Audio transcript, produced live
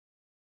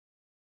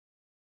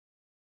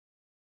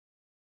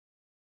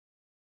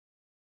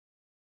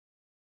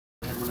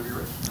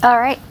All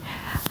right.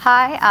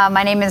 Hi,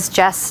 my name is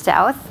Jess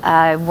Stauth.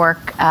 I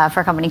work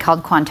for a company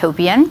called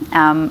Quantopian.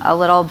 A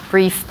little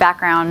brief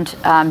background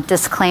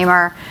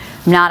disclaimer.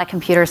 I'm not a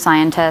computer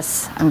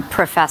scientist. I'm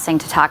professing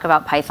to talk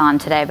about Python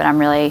today, but I'm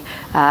really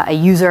a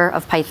user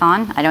of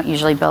Python. I don't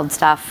usually build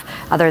stuff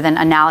other than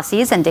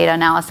analyses and data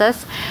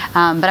analysis.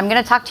 But I'm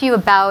going to talk to you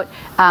about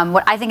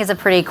what I think is a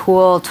pretty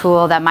cool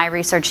tool that my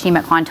research team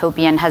at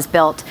Quantopian has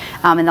built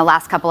in the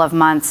last couple of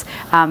months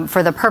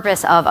for the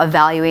purpose of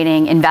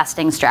evaluating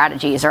investing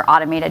strategies or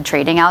automated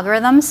trading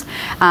algorithms.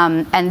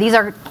 And these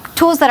are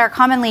tools that are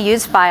commonly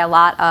used by a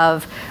lot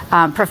of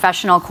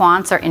professional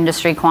quants or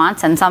industry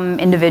quants and some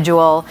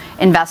individual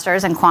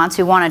investors and quants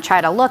who want to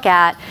try to look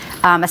at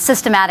a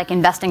systematic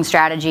investing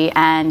strategy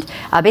and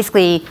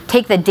basically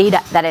take the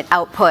data that it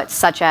outputs,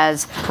 such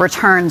as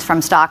returns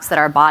from stocks that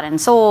are bought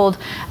and sold,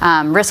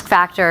 risk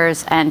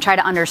factors, and try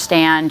to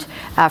understand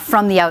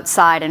from the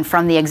outside and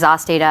from the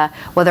exhaust data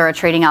whether a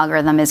trading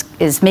algorithm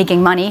is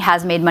making money,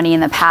 has made money in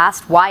the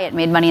past, why it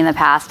made money in the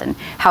past, and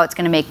how it's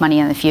going to make money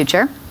in the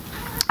future.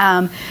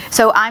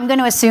 So I'm going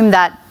to assume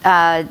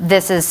that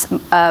this is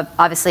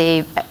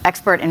obviously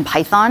expert in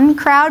Python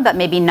crowd, but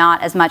maybe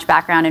not as much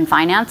background in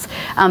finance.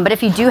 But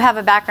if you do have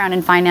a background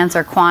in finance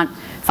or quant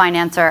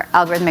finance or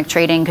algorithmic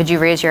trading, could you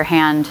raise your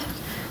hand?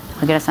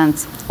 I'll get a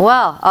sense.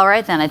 Well, all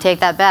right then, I take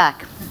that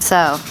back.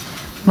 So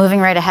moving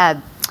right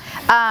ahead.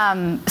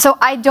 So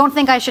I don't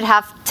think I should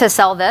have to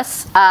sell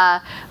this,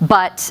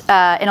 but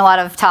in a lot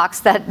of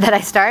talks that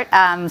I start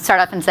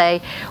up and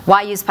say,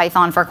 why use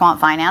Python for quant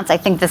finance? I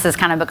think this is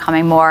kind of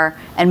becoming more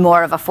and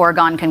more of a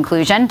foregone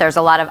conclusion. There's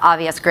a lot of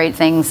obvious great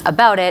things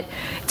about it.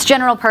 It's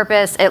general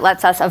purpose. It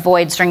lets us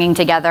avoid stringing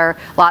together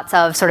lots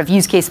of sort of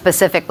use case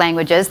specific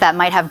languages that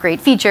might have great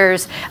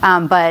features,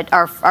 but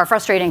are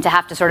frustrating to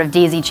have to sort of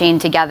daisy chain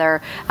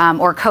together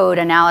or code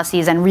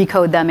analyses and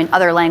recode them in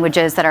other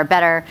languages that are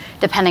better,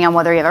 depending on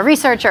whether you have a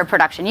research or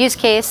production use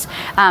case.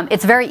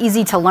 It's very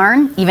easy to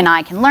learn. Even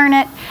I can learn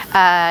it.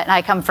 And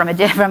I come from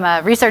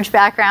a research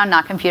background,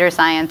 not computer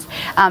science.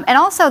 And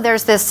also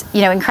there's this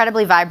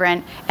incredibly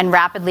vibrant and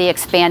rapidly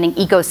expanding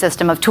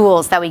ecosystem of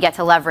tools that we get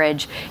to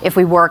leverage if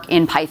we work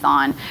in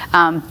Python.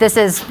 This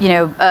is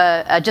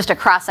just a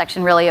cross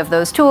section really of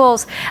those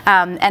tools.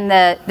 And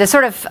the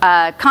sort of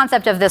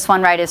concept of this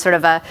one, right, is sort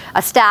of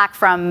a stack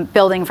from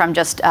building from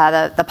just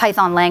the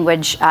Python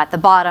language at the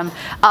bottom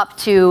up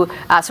to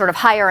sort of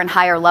higher and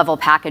higher level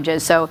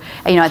packages. So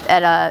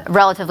at a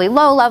relatively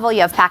low level,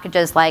 you have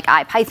packages like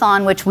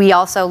IPython, which we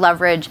also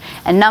leverage,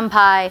 and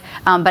NumPy.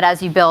 But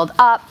as you build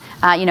up,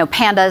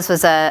 Pandas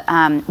was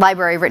a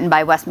library written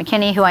by Wes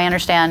McKinney, who I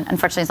understand,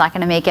 unfortunately, is not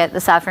going to make it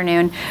this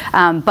afternoon.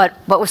 But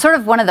was sort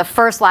of one of the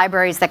first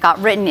libraries that got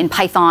written in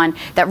Python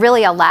that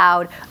really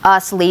allowed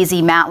us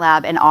lazy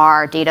MATLAB and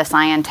R data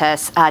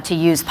scientists to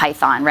use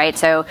Python, right?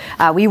 So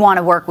we want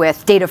to work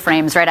with data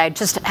frames, right? I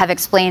just have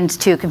explained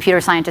to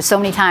computer scientists so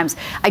many times,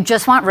 I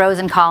just want rows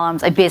and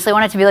columns. I basically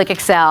want it to be like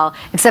Excel,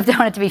 except I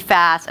want it to be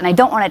fast, and I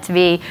don't want it to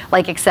be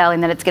like Excel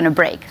and that it's going to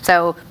break.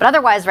 So, but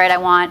otherwise, right, I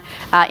want,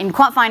 in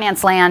quant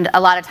finance land, a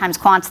lot of times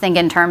quants think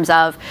in terms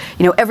of,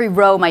 every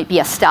row might be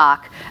a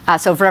stock.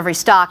 So for every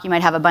stock, you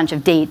might have a bunch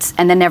of dates,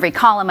 and then every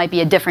column might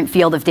be a different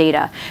field of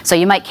data. So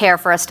you might care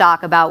for a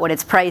stock about what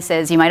its price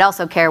is. You might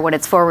also care what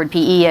its forward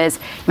PE is.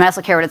 You might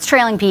also care what its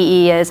trailing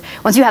PE is.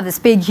 Once you have this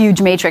big,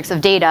 huge matrix of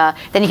data,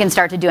 then you can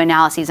start to do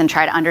analyses and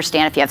try to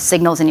understand if you have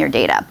signals in your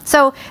data.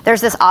 So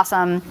there's this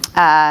awesome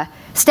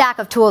stack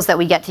of tools that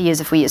we get to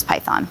use if we use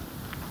Python.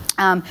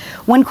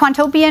 When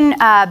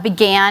Quantopian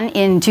began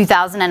in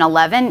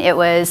 2011, it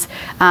was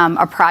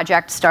a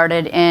project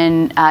started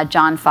in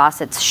John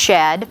Fawcett's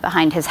shed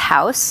behind his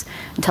house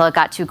until it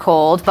got too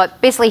cold. But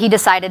basically, he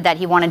decided that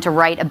he wanted to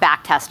write a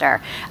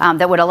backtester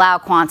that would allow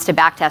quants to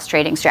backtest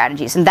trading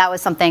strategies. And that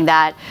was something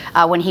that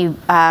when he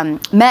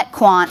met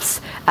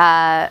quants,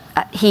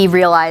 he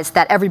realized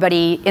that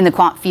everybody in the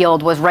quant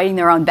field was writing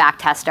their own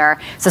backtester.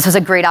 So this was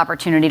a great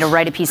opportunity to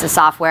write a piece of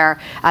software.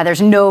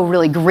 There's no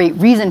really great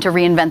reason to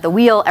reinvent the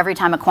wheel every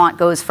time a quant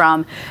goes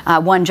from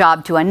one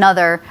job to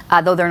another,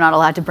 though they're not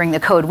allowed to bring the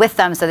code with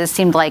them. So this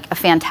seemed like a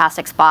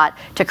fantastic spot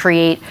to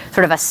create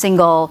sort of a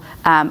single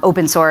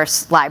open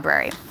source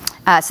library.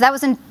 So that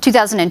was in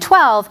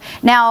 2012.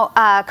 Now,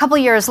 a couple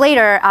years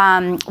later,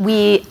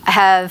 we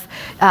have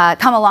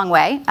come a long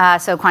way.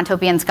 So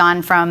Quantopian's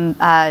gone from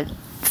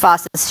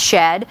Fawcett's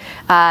shed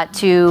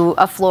to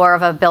a floor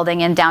of a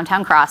building in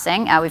downtown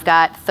Crossing. We've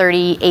got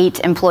 38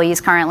 employees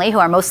currently who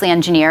are mostly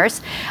engineers.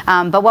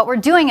 But what we're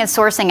doing is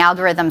sourcing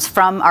algorithms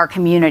from our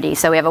community.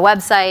 So we have a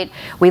website.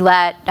 We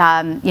let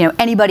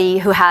anybody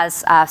who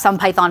has some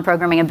Python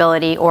programming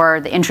ability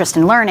or the interest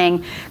in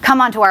learning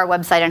come onto our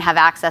website and have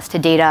access to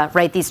data,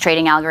 write these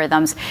trading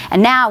algorithms.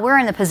 And now we're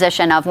in the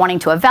position of wanting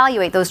to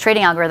evaluate those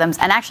trading algorithms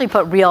and actually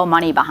put real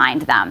money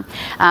behind them.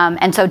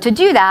 And so to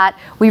do that,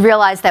 we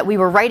realized that we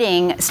were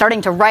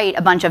starting to write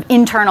a bunch of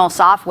internal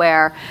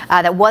software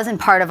that wasn't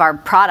part of our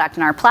product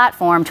and our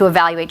platform to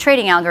evaluate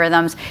trading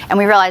algorithms, and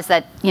we realized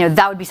that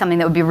that would be something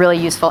that would be really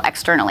useful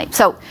externally.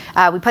 So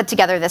we put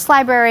together this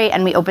library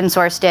and we open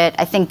sourced it,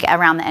 I think,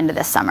 around the end of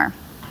this summer.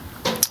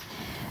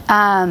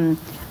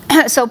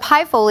 So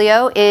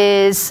Pyfolio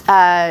is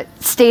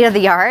state of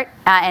the art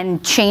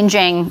and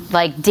changing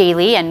like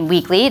daily and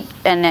weekly,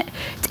 and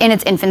it's in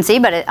its infancy,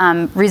 but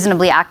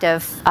reasonably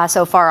active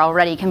so far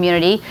already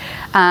community.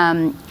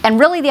 And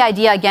really the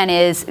idea again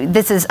is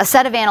this is a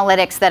set of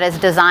analytics that is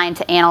designed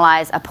to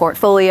analyze a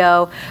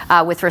portfolio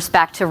with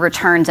respect to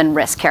returns and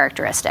risk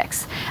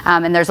characteristics.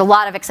 And there's a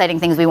lot of exciting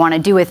things we want to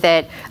do with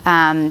it,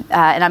 and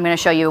I'm going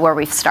to show you where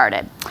we've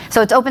started.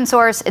 So it's open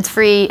source, it's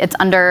free, it's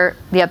under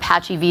the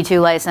Apache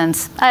v2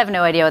 license. I have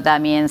no idea what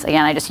that means.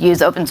 Again, I just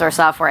use open source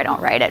software, I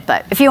don't write it.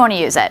 But if you want to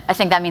use it, I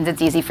think that means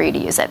it's easy for you to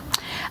use it.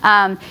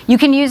 You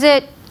can use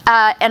it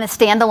on a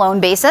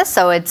standalone basis,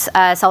 so it's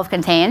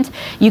self-contained.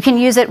 You can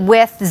use it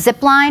with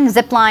Zipline.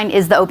 Zipline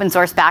is the open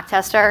source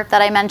backtester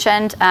that I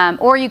mentioned,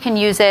 or you can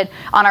use it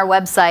on our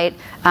website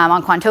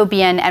on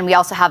Quantopian, and we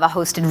also have a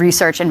hosted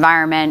research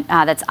environment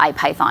that's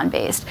IPython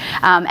based.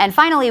 And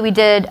finally, we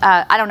did,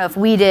 I don't know if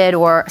we did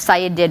or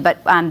Syed did,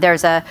 but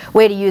there's a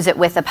way to use it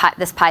with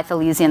this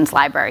Pythalesians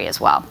library as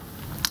well.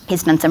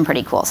 He's done some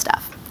pretty cool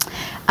stuff.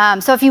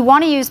 So if you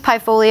want to use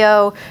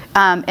Pyfolio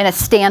in a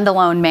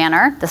standalone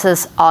manner, this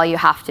is all you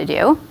have to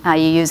do. You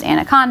use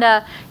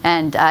Anaconda,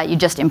 and you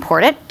just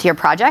import it to your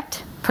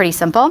project. Pretty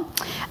simple.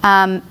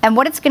 And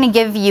what it's going to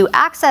give you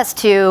access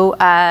to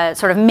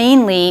sort of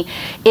mainly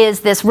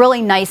is this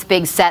really nice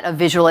big set of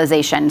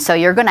visualization. So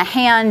you're going to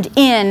hand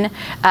in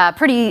a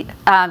pretty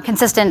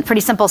consistent,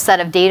 pretty simple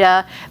set of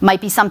data. Might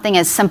be something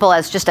as simple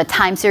as just a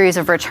time series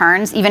of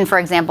returns, even for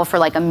example for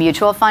like a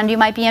mutual fund you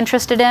might be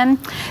interested in.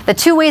 The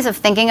two ways of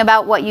thinking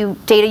about what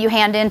data you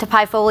hand in to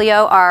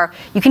Pyfolio are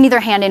you can either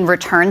hand in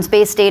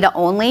returns-based data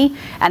only,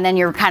 and then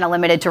you're kind of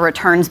limited to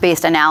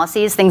returns-based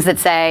analyses, things that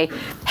say,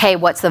 hey,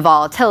 what's the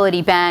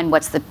volatility been?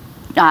 What's the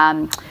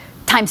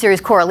time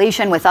series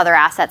correlation with other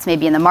assets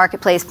maybe in the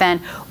marketplace been?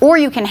 Or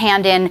you can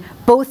hand in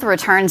both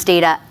returns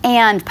data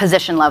and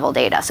position level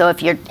data. So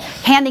if you're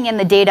handing in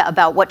the data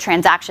about what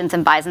transactions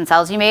and buys and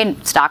sells you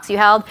made, stocks you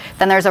held,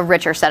 then there's a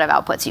richer set of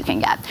outputs you can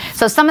get.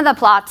 So some of the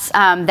plots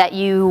that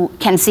you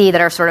can see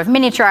that are sort of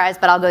miniaturized,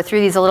 but I'll go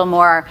through these a little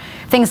more.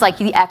 Things like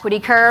the equity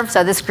curve.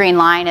 So this green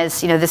line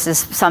is, this is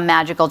some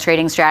magical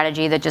trading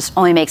strategy that just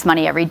only makes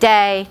money every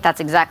day. That's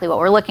exactly what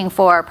we're looking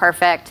for.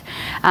 Perfect.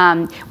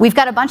 We've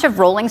got a bunch of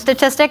rolling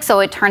statistics.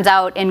 So it turns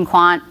out in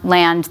quant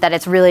land that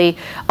it's really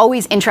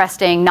always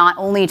interesting not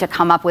only to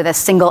come up with a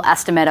single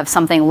estimate of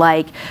something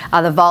like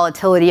the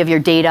volatility of your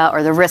data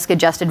or the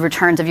risk-adjusted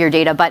returns of your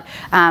data, but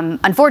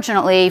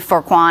unfortunately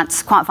for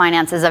quants, quant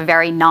finance is a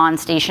very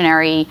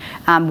non-stationary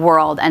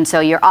world, and so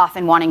you're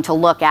often wanting to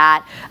look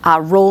at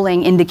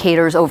rolling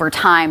indicators over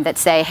time that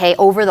say, hey,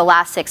 over the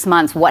last 6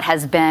 months, what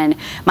has been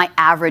my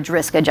average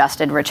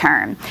risk-adjusted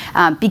return?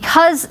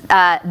 Because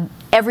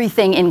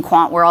everything in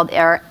quant world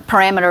are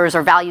parameters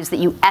or values that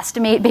you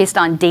estimate based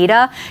on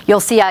data. You'll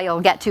see how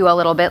you'll get to a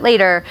little bit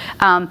later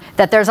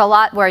that there's a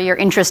lot where you're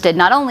interested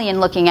not only in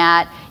looking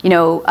at,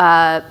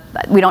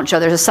 we don't show,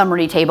 there's a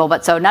summary table,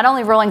 but so not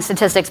only rolling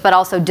statistics, but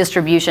also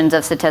distributions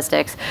of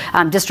statistics,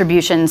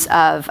 distributions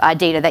of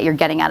data that you're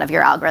getting out of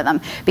your algorithm.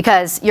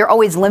 Because you're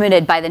always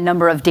limited by the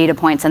number of data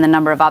points and the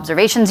number of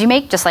observations you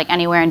make, just like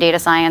anywhere in data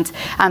science.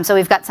 So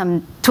we've got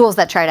some tools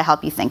that try to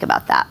help you think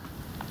about that.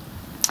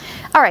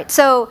 All right,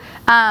 so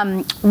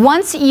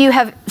once you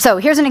have, so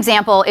here's an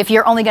example if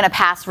you're only going to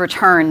pass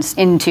returns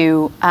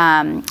into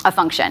a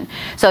function.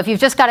 So if you've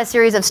just got a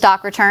series of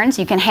stock returns,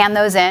 you can hand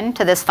those in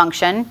to this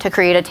function to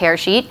create a tear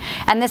sheet.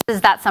 And this is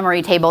that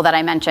summary table that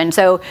I mentioned.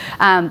 So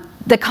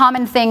the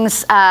common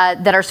things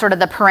that are sort of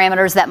the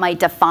parameters that might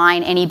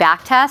define any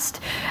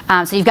backtest.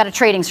 So you've got a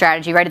trading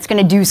strategy, right? It's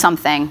going to do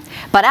something.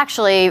 But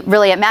actually,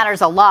 really, it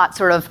matters a lot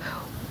sort of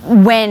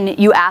when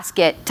you ask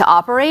it to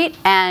operate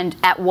and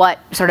at what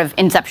sort of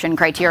inception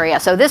criteria.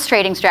 So this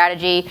trading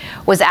strategy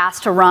was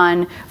asked to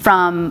run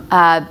from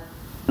May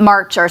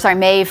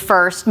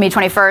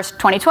 21st,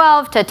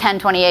 2012 to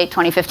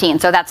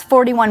 10/28/2015. So that's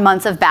 41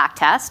 months of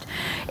backtest.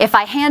 If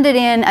I handed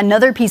in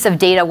another piece of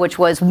data, which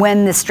was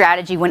when the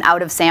strategy went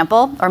out of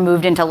sample or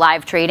moved into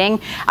live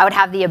trading, I would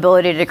have the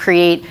ability to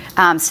create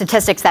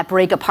statistics that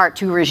break apart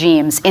two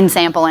regimes, in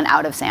sample and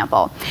out of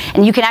sample.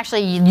 And you can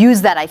actually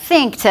use that, I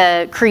think,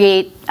 to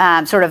create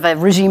sort of a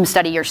regime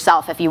study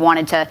yourself if you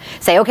wanted to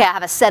say, okay, I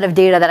have a set of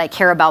data that I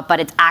care about, but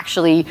it's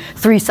actually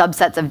 3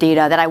 subsets of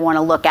data that I want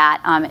to look at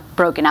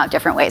broken out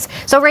different ways.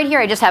 So right here,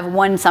 I just have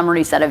one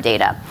summary set of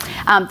data.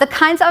 The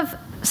kinds of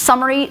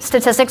summary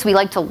statistics we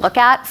like to look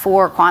at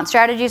for quant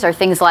strategies are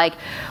things like,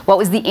 what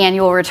was the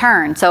annual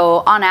return?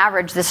 So on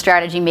average, this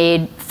strategy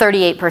made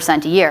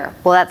 38% a year.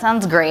 Well, that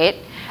sounds great.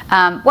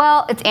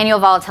 Well, its annual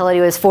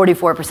volatility was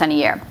 44% a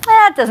year.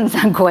 that doesn't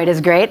sound quite as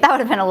great. That would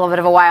have been a little bit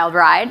of a wild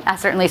ride,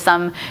 certainly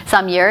some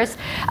years.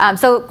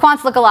 So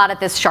quants look a lot at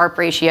this Sharpe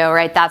ratio,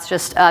 right? That's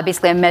just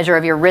basically a measure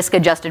of your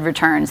risk-adjusted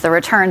returns, the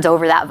returns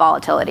over that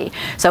volatility.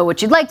 So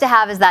what you'd like to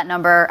have is that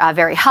number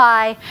very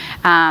high.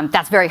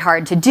 That's very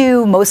hard to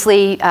do.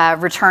 Mostly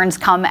returns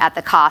come at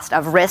the cost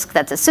of risk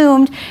that's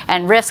assumed,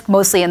 and risk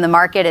mostly in the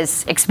market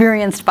is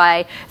experienced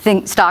by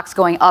stocks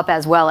going up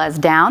as well as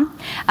down.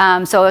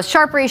 So a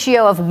Sharpe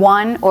ratio of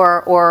 1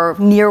 or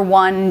near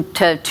 1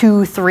 to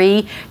 2, 3,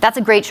 that's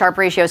a great Sharpe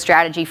ratio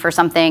strategy for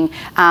something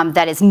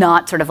that is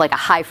not sort of like a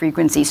high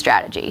frequency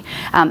strategy.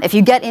 If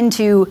you get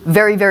into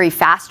very, very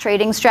fast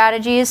trading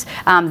strategies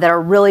that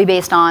are really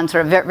based on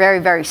sort of very,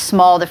 very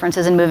small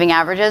differences in moving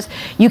averages,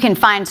 you can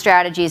find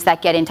strategies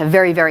that get into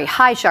very, very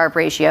high Sharpe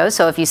ratios.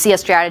 So if you see a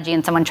strategy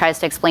and someone tries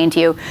to explain to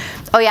you,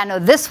 oh yeah, no,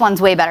 this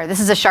one's way better. This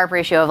is a Sharpe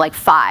ratio of like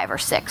 5 or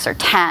 6 or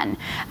 10.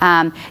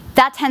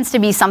 That tends to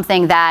be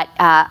something that,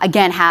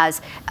 again,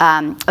 has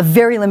a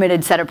very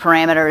limited set of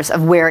parameters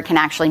of where it can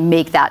actually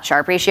make that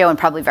Sharpe ratio in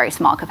probably very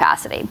small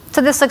capacity.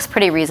 So this looks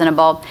pretty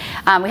reasonable.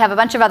 We have a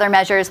bunch of other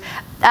measures.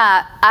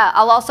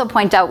 I'll also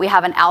point out we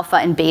have an alpha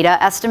and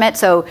beta estimate.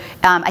 So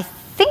I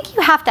think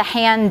you have to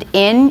hand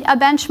in a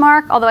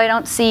benchmark, although I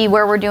don't see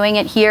where we're doing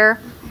it here.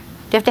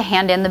 Do you have to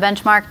hand in the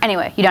benchmark?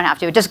 Anyway, you don't have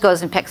to. It just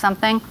goes and picks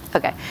something.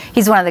 OK.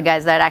 He's one of the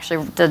guys that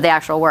actually did the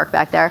actual work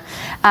back there.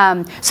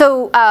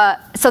 So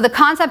the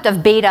concept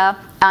of beta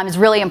is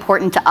really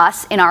important to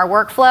us in our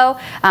workflow.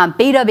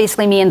 Beta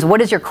basically means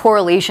what is your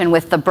correlation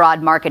with the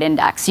broad market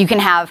index. You can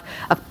have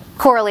a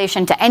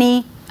correlation to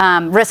any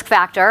risk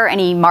factor,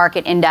 any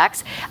market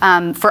index.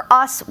 For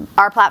us,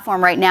 our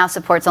platform right now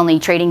supports only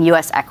trading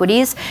US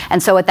equities.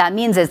 And so what that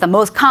means is the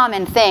most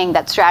common thing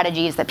that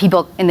strategies that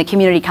people in the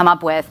community come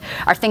up with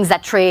are things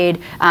that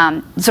trade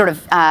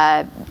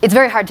it's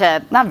very hard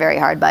to, not very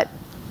hard, but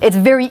it's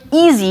very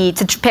easy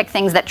to pick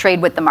things that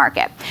trade with the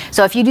market.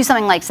 So if you do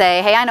something like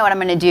say, hey, I know what I'm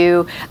going to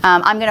do.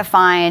 I'm going to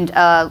find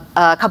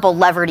a couple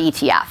levered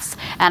ETFs.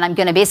 And I'm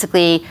going to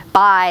basically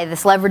buy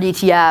this levered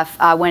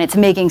ETF when it's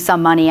making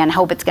some money and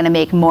hope it's going to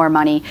make more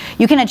money.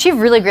 You can achieve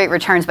really great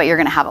returns, but you're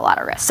going to have a lot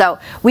of risk. So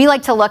we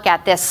like to look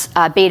at this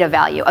beta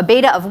value. A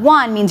beta of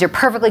 1 means you're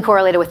perfectly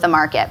correlated with the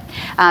market.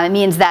 It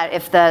means that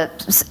if the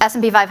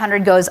S&P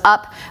 500 goes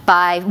up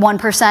by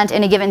 1%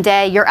 in a given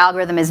day, your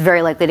algorithm is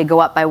very likely to go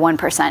up by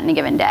 1% in a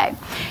given day.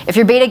 If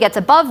your beta gets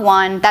above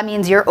 1, that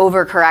means you're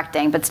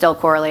overcorrecting, but still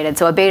correlated.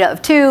 So a beta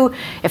of 2,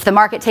 if the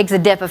market takes a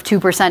dip of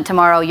 2%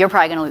 tomorrow, you're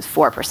probably going to lose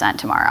 4%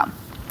 tomorrow.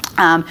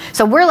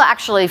 So we're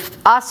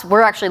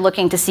actually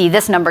looking to see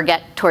this number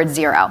get towards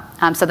 0.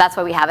 So that's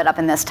why we have it up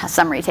in this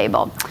summary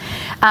table.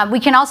 We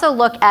can also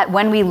look at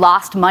when we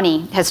lost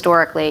money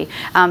historically.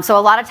 So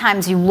a lot of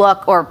times you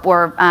look, or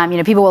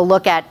people will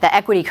look at the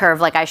equity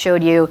curve like I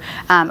showed you,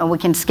 and we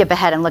can skip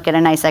ahead and look at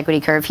a nice equity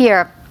curve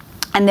here.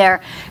 And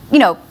they're,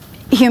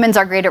 humans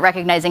are great at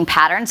recognizing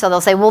patterns, so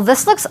they'll say, well,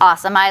 this looks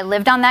awesome. I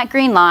lived on that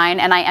green line,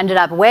 and I ended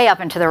up way up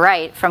and to the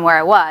right from where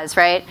I was,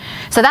 right?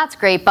 So that's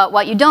great, but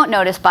what you don't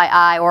notice by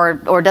eye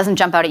or doesn't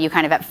jump out at you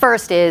kind of at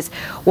first is,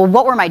 well,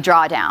 what were my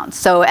drawdowns?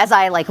 So as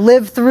I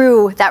lived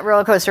through that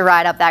roller coaster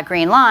ride up that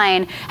green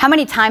line, how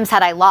many times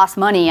had I lost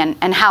money,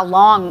 and how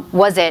long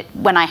was it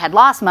when I had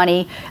lost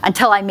money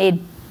until I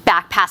made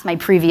back past my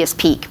previous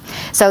peak?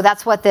 So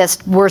that's what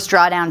this worst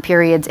drawdown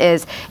periods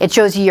is. It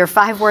shows you your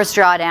 5 worst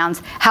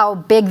drawdowns, how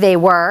big they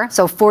were.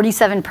 So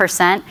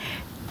 47%.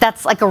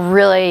 That's like a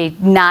really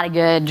not a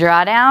good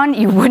drawdown.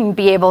 You wouldn't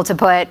be able to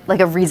put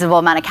a reasonable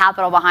amount of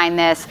capital behind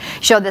this.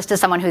 Show this to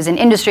someone who's in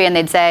industry and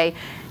they'd say,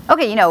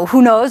 okay,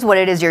 who knows what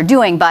it is you're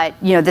doing, but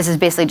this is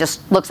basically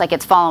just looks like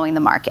it's following the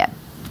market.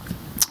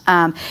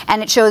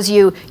 And it shows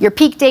you your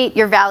peak date,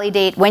 your valley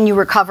date, when you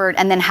recovered,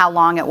 and then how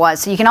long it was.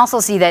 So you can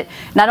also see that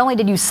not only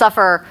did you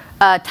suffer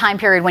a time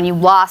period when you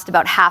lost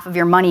about half of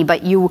your money,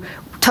 but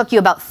took you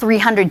about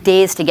 300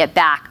 days to get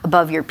back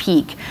above your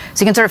peak.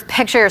 So you can sort of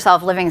picture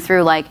yourself living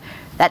through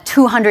that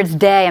 200th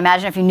day.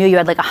 Imagine if you knew you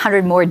had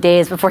 100 more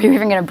days before you were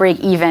even going to break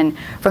even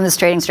from this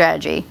trading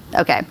strategy.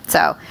 Okay,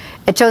 so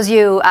it shows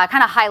you,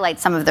 kind of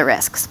highlights some of the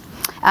risks.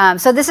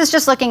 So this is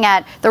just looking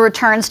at the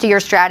returns to your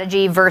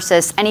strategy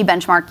versus any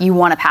benchmark you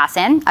want to pass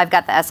in. I've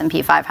got the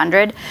S&P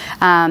 500.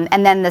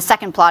 And then the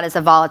second plot is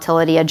a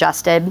volatility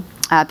adjusted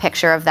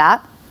picture of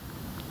that.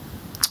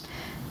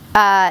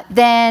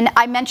 Then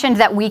I mentioned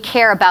that we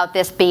care about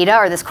this beta,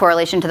 or this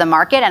correlation to the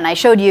market, and I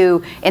showed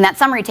you in that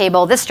summary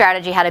table this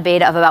strategy had a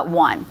beta of about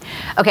 1.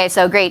 Okay,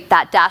 so great,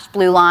 that dashed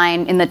blue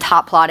line in the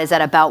top plot is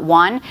at about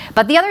 1.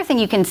 But the other thing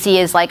you can see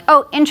is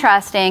oh,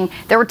 interesting,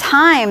 there were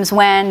times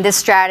when this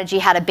strategy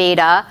had a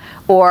beta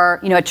or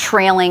a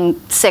trailing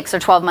 6 or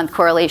 12 month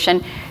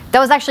correlation that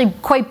was actually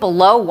quite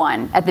below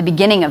 1 at the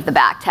beginning of the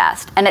back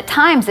test. And at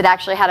times, it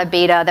actually had a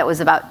beta that was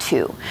about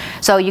 2.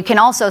 So you can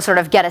also sort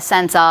of get a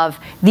sense of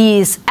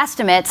these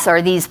estimates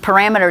or these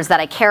parameters that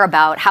I care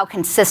about, how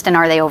consistent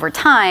are they over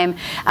time.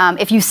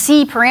 If you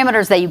see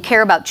parameters that you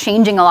care about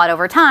changing a lot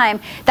over time,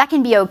 that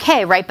can be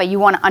okay, right? But you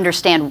want to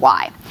understand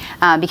why.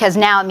 Because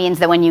now it means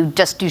that when you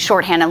just do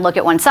shorthand and look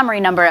at one summary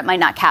number, it might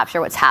not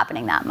capture what's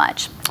happening that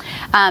much.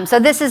 So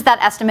this is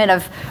that estimate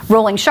of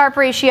rolling Sharpe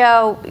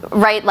ratio,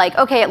 right? Like,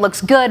 okay, it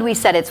looks good. We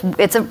said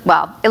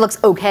well, it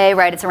looks okay,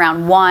 right? It's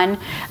around 1.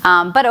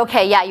 But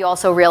okay, yeah, you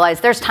also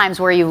realize there's times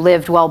where you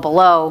lived well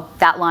below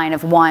that line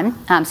of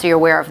 1, so you're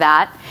aware of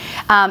that.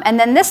 And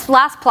then this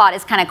last plot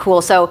is kind of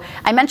cool. So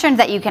I mentioned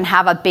that you can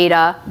have a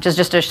beta, which is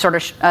just a sort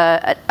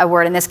of a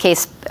word, in this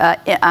case,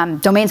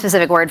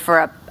 domain-specific word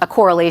for a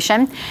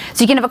correlation.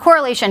 So you can have a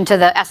correlation to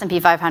the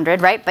S&P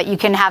 500, right? But you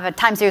can have a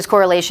time series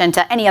correlation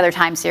to any other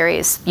time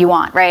series you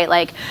want, right?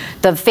 Like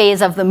the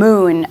phase of the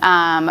moon,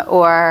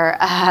 or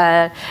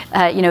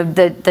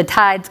the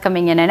tides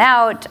coming in and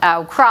out,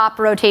 crop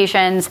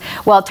rotations.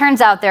 Well, it turns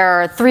out there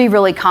are 3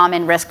 really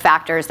common risk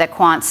factors that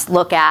quants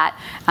look at.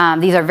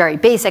 These are very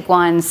basic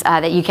ones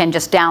that you can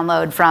just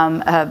download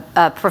from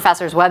a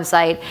professor's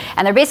website.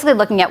 And they're basically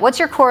looking at what's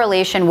your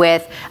correlation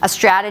with a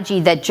strategy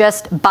that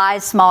just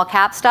buys small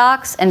cap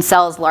stocks and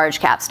sells large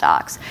cap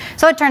stocks.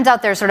 So it turns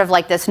out there's sort of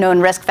like this known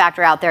risk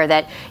factor out there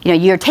that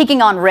you're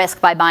taking on risk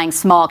by buying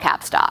small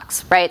cap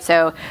stocks, right?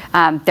 So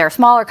they're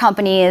smaller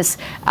companies.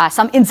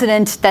 Some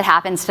incident that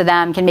happens to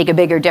them can make a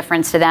bigger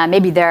difference to them.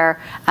 Maybe they're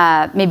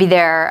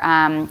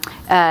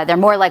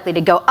more likely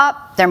to go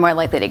up. They're more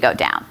likely to go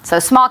down. So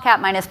small cap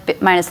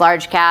minus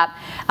large cap,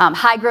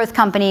 high growth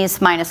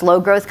companies minus low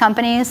growth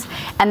companies,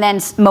 and then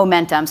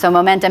momentum. So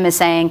momentum is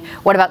saying,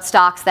 what about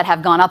stocks that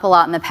have gone up a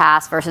lot in the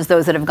past versus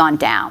those that have gone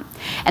down?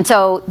 And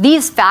so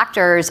these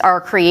factors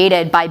are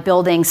created by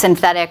building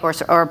synthetic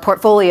or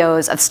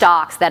portfolios of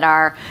stocks that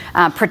are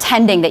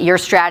pretending that your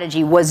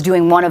strategy was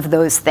doing one of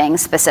those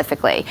things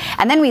specifically.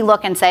 And then we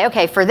look and say,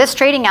 okay, for this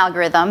trading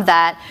algorithm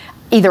that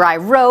either I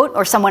wrote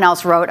or someone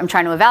else wrote, I'm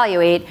trying to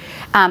evaluate,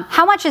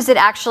 how much is it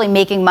actually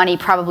making money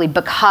probably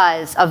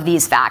because of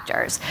these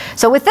factors?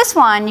 So with this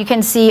one, you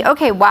can see,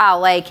 okay, wow,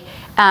 like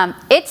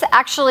it's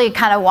actually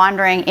kind of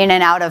wandering in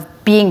and out of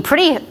being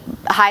pretty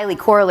highly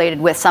correlated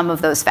with some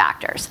of those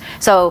factors.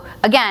 So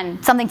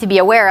again, something to be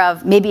aware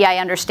of. Maybe I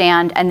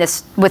understand, and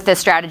with this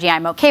strategy,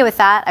 I'm okay with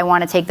that. I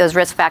want to take those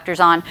risk factors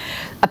on.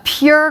 A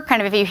pure,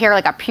 kind of if you hear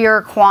like a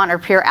pure quant or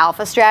pure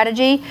alpha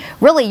strategy,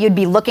 really you'd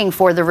be looking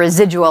for the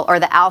residual or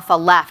the alpha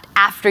left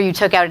after you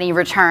took out any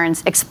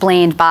returns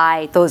explained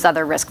by those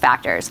other risk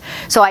factors.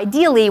 So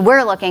ideally,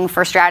 we're looking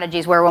for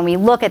strategies where when we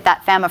look at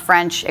that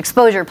Fama-French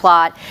exposure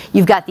plot,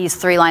 you've got these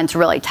 3 lines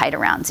really tight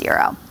around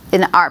 0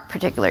 in our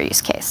particular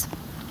use case.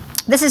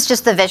 This is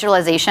just the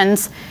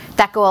visualizations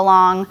that go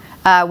along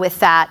with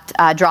that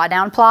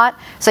drawdown plot.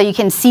 So you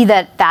can see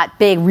that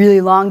big,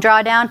 really long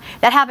drawdown,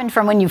 that happened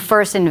from when you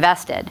first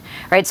invested,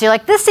 right? So you're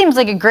like, this seems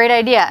like a great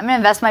idea. I'm going to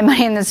invest my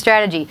money in this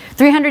strategy.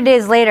 300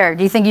 days later,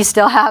 do you think you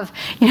still have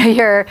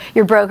your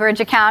brokerage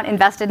account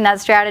invested in that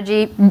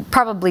strategy?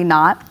 Probably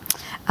not,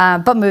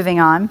 but moving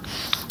on.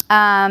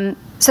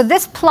 So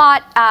this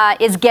plot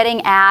is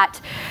getting at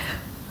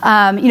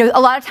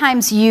a lot of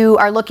times you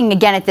are looking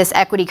again at this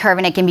equity curve,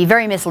 and it can be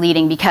very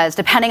misleading because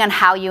depending on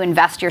how you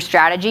invest your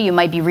strategy, you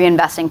might be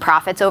reinvesting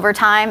profits over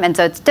time. And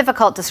so it's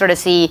difficult to sort of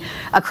see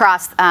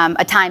across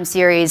a time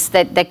series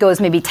that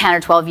goes maybe 10 or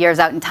 12 years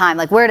out in time,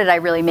 like where did I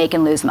really make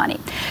and lose money?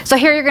 So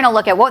here you're going to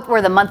look at what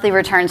were the monthly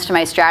returns to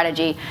my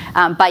strategy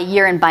by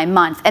year and by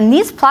month. And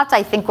these plots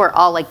I think were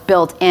all like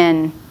built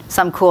in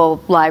some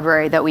cool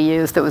library that we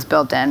used that was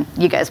built in.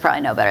 You guys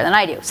probably know better than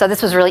I do. So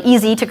this was really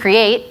easy to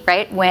create,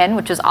 right?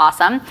 Which was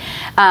awesome.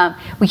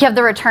 We have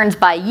the returns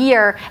by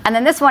year, and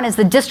then this one is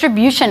the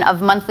distribution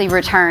of monthly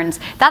returns.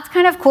 That's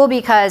kind of cool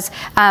because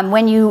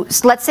when you,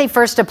 let's say,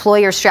 first deploy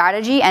your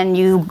strategy and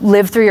you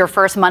live through your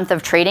first month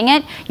of trading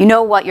it, you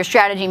know what your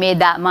strategy made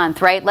that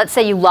month, right? Let's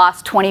say you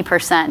lost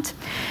 20%.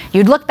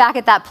 You'd look back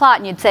at that plot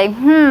and you'd say,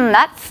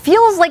 that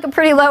feels like a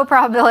pretty low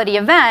probability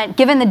event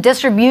given the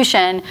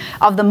distribution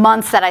of the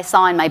months that I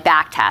saw in my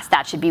back test.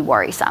 That should be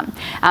worrisome.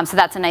 So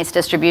that's a nice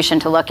distribution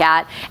to look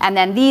at. And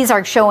then these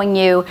are showing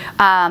you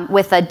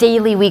with a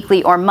daily,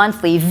 weekly, or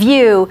monthly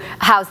view,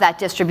 how's that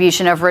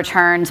distribution of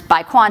returns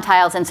by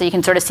quantiles, and so you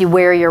can sort of see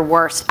where your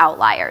worst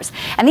outliers.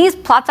 And these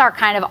plots are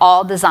kind of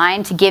all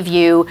designed to give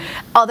you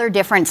other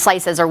different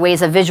slices or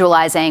ways of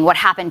visualizing what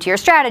happened to your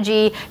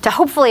strategy to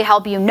hopefully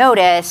help you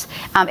notice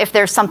if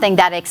there's something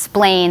that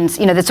explains,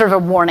 that's sort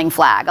of a warning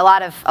flag. A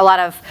lot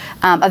of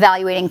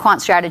evaluating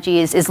quant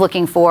strategies is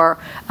looking for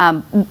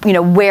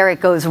where it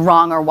goes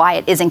wrong or why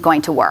it isn't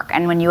going to work.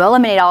 And when you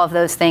eliminate all of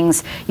those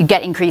things, you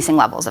get increasing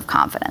levels of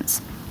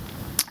confidence.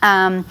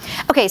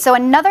 Okay, so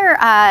another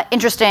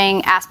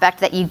interesting aspect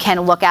that you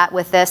can look at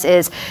with this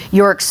is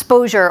your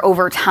exposure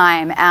over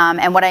time.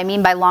 And what I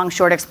mean by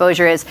long-short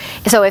exposure is,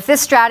 so if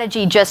this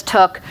strategy just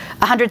took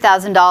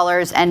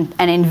 $100,000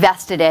 and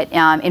invested it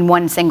in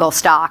one single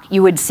stock,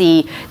 you would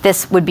see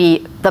this would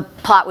be, the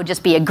plot would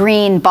just be a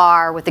green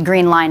bar with the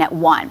green line at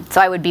 1. So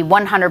I would be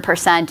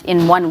 100%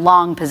 in one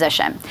long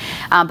position.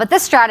 But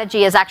this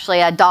strategy is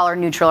actually a dollar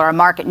neutral or a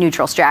market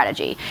neutral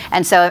strategy.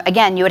 And so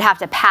again, you would have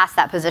to pass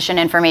that position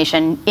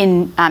information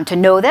in to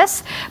know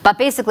this. But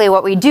basically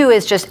what we do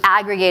is just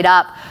aggregate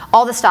up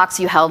all the stocks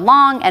you held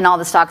long and all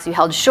the stocks you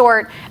held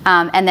short,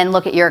 and then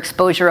look at your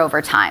exposure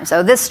over time.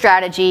 So this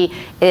strategy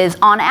is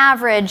on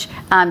average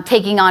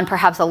taking on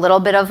perhaps a little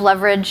bit of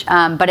leverage,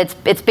 but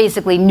it's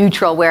basically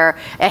neutral, where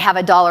I have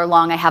a dollar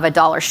long, I have a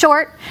dollar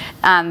short.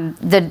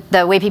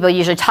 The way people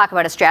usually talk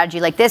about a strategy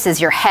like this is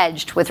you're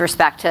hedged with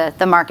respect to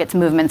the market's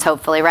movements,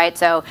 hopefully, right?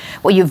 So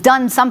well, you've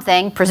done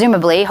something,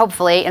 presumably,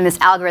 hopefully, in this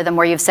algorithm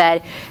where you've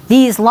said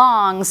these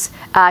longs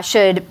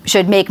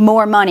should make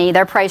more money,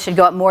 their price should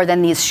go up more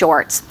than these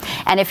shorts.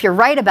 And if you're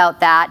right about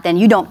that, then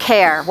you don't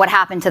care what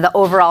happened to the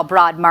overall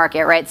broad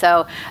market, right?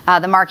 So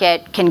the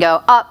market can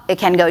go up, it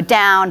can go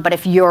down, but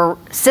if your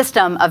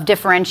system of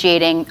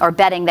differentiating or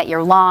betting that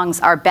your longs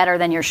are better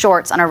than your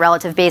shorts on a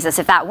relative basis,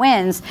 if that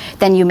wins,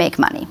 then you make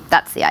money.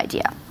 That's the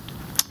idea.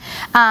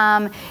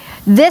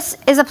 This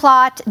is a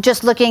plot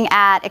just looking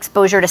at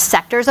exposure to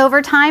sectors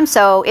over time.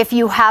 So if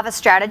you have a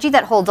strategy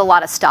that holds a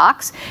lot of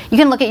stocks, you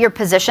can look at your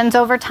positions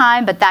over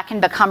time, but that can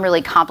become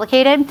really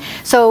complicated.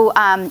 So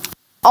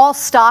all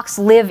stocks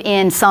live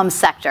in some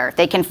sector.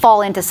 They can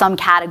fall into some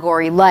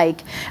category,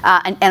 like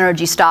an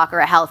energy stock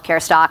or a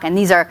healthcare stock, and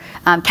these are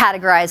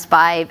categorized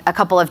by a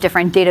couple of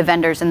different data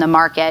vendors in the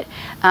market.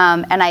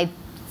 And I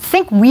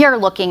think we are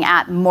looking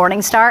at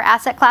Morningstar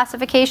asset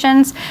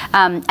classifications,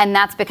 and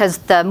that's because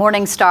the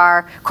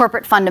Morningstar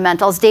corporate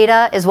fundamentals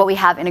data is what we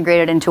have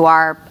integrated into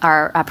our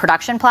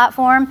production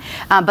platform,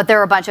 but there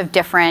are a bunch of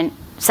different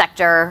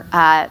sector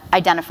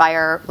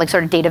identifier, like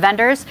sort of data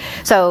vendors.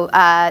 So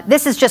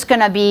this is just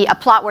going to be a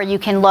plot where you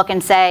can look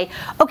and say,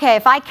 okay,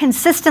 if I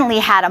consistently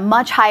had a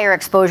much higher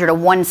exposure to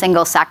one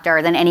single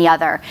sector than any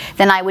other,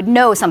 then I would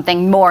know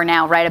something more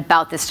now, right,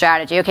 about this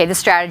strategy. Okay, this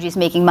strategy is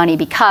making money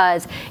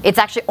because it's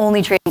actually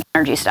only trading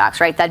energy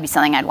stocks, right? That'd be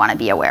something I'd want to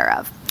be aware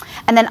of.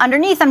 And then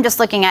underneath, I'm just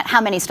looking at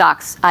how many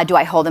stocks do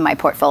I hold in my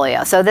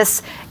portfolio. So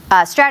this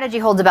strategy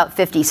holds about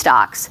 50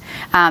 stocks.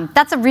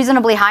 That's a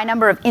reasonably high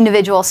number of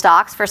individual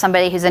stocks for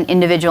somebody who's an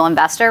individual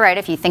investor, right?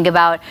 If you think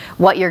about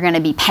what you're going to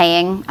be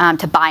paying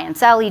to buy and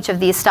sell each of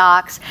these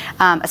stocks,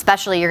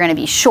 especially you're going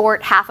to be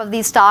short half of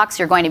these stocks,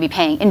 you're going to be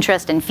paying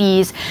interest and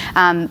fees.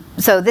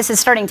 So this is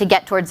starting to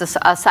get towards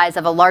a size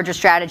of a larger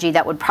strategy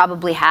that would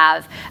probably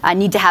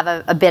need to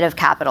have a bit of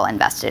capital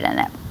invested in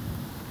it.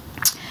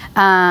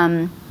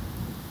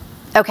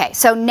 Okay,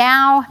 so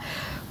now,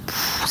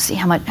 let's see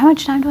how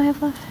much time do I have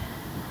left?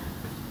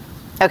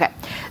 Okay,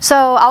 so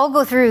I'll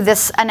go through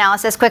this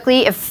analysis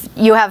quickly. If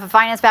you have a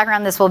finance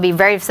background, this will be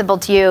very simple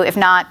to you. If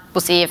not,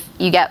 we'll see if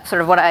you get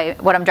sort of what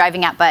I'm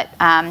driving at. But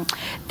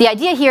the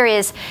idea here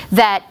is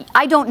that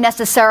I don't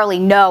necessarily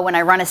know when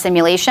I run a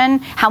simulation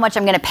how much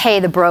I'm going to pay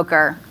the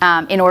broker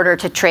in order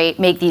to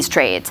make these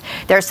trades.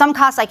 There are some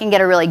costs I can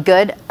get a really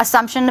good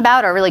assumption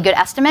about, or a really good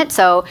estimate.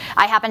 So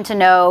I happen to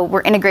know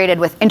we're integrated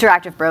with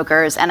interactive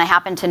brokers, and I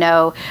happen to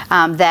know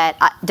that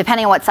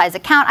depending on what size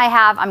account I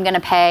have, I'm going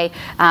to pay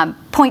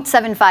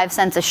 0.75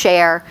 cents a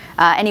share,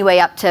 anyway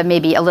up to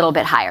maybe a little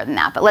bit higher than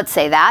that, but let's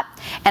say that.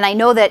 And I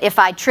know that if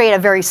I trade a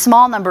very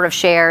small number of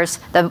shares,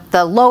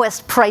 the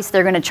lowest price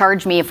they're going to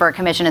charge me for a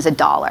commission is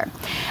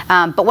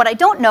 $1. But what I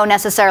don't know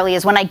necessarily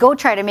is when I go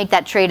try to make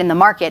that trade in the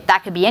market,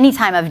 that could be any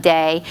time of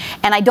day,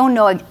 and I don't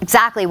know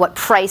exactly what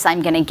price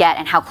I'm going to get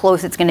and how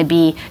close it's going to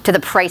be to the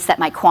price that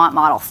my quant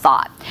model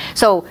thought.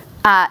 So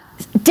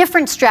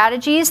different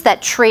strategies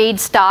that trade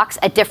stocks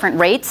at different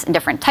rates and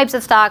different types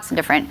of stocks and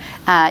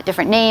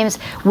different names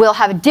will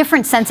have a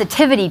different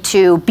sensitivity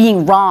to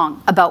being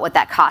wrong about what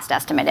that cost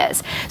estimate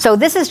is. So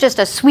this is just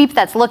a sweep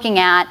that's looking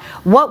at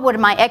what would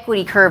my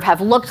equity curve have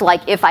looked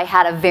like if I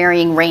had a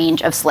varying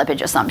range of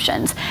slippage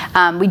assumptions.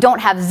 We don't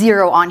have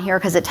zero on here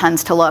because it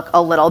tends to look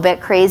a little bit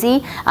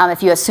crazy.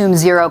 If you assume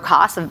zero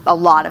costs, a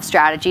lot of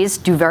strategies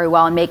do very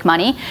well and make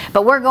money.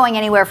 But we're going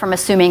anywhere from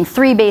assuming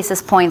 3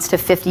 basis points to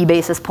 50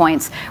 basis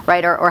points,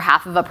 right, or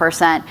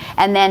 0.5%.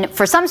 And then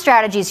for some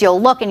strategies,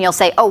 you'll look and you'll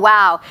say, oh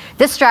wow,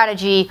 this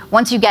strategy,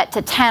 once you get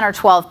to 10 or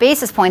 12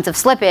 basis points of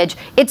slippage,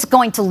 it's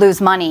going to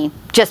lose money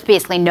just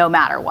basically no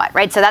matter what,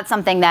 right? So that's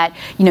something that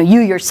you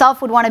yourself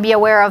would want to be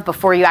aware of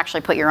before you actually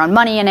put your own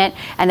money in it,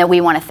 and that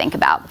we want to think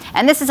about.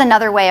 And this is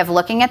another way of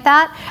looking at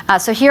that.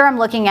 So here I'm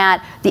looking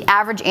at the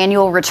average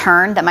annual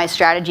return that my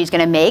strategy is going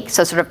to make,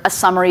 so sort of a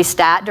summary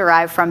stat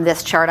derived from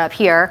this chart up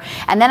here.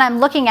 And then I'm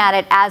looking at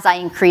it as I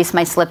increase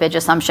my slippage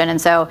assumption. And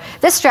so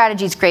this strategy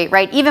strategy is great,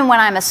 right? Even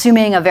when I'm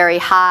assuming a very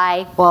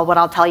high, well, what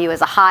I'll tell you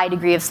is a high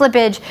degree of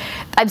slippage,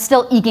 I'm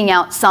still eking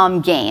out some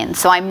gain.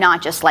 So I'm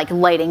not just like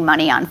lighting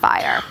money on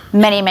fire.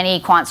 Many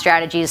quant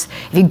strategies,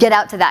 if you get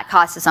out to that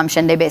cost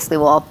assumption, they basically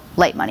will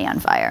light money on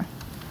fire.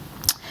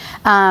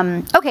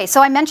 Okay, so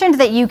I mentioned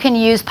that you can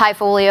use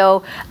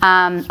Pyfolio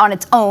on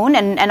its own,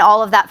 and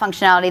all of that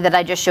functionality that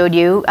I just showed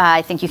you,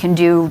 I think you can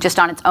do just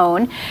on its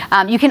own.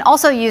 You can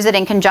also use it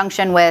in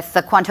conjunction with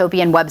the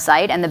Quantopian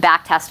website and the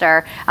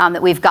backtester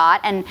that we've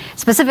got, and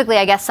specifically,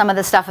 I guess, some of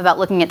the stuff about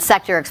looking at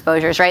sector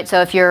exposures, right?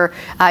 So if you're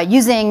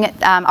using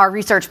our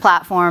research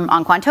platform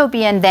on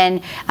Quantopian,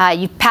 then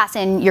you pass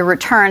in your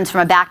returns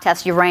from a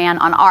backtest you ran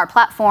on our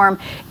platform.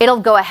 It'll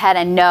go ahead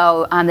and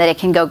know that it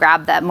can go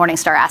grab the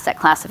Morningstar asset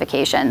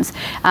classifications.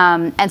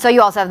 And so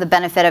you also have the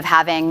benefit of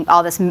having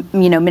all this,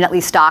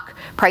 minutely stock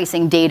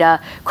pricing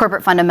data,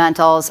 corporate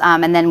fundamentals,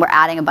 and then we're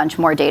adding a bunch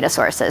more data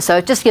sources. So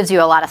it just gives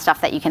you a lot of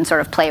stuff that you can sort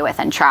of play with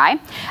and try.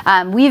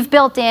 We've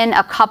built in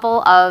a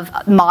couple of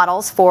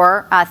models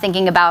for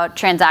thinking about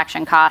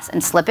transaction costs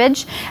and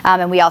slippage,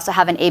 and we also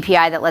have an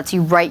API that lets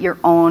you write your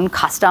own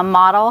custom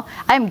model.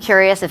 I'm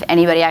curious if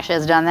anybody actually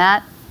has done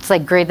that. It's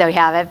like great that we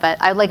have it, but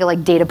I'd like a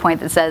data point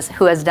that says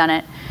who has done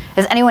it.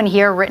 Has anyone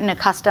here written a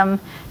custom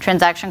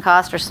transaction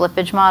cost or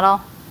slippage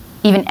model?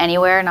 Even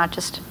anywhere, not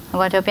just on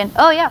Quantopian?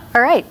 Oh yeah,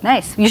 all right,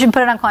 nice. You should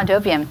put it on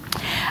Quantopian.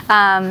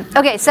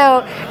 Okay,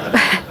 so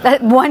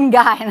that one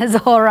guy in this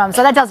whole room.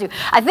 So that tells you,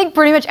 I think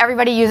pretty much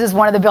everybody uses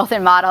one of the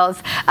built-in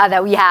models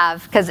that we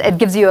have, because it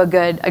gives you a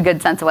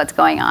good sense of what's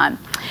going on.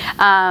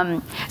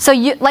 So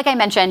like I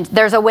mentioned,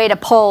 there's a way to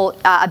pull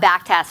a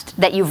backtest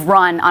that you've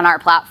run on our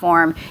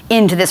platform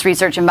into this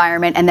research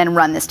environment and then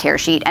run this tear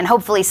sheet. And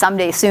hopefully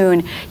someday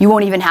soon, you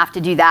won't even have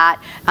to do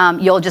that.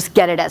 You'll just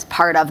get it as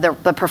part of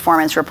the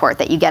performance report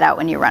that you get out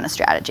when you run a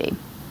strategy.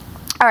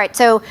 All right,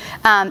 so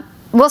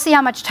we'll see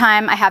how much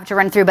time I have to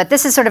run through, but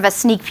this is sort of a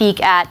sneak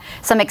peek at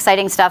some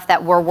exciting stuff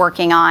that we're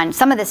working on.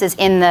 Some of this is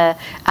in the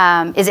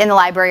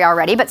library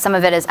already, but some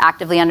of it is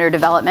actively under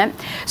development.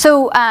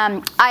 So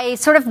I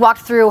sort of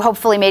walked through,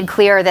 hopefully made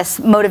clear this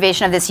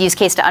motivation of this use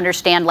case to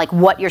understand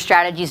what your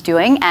strategy is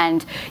doing,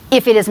 and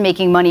if it is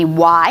making money,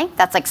 why.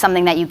 That's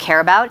something that you care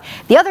about.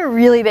 The other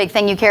really big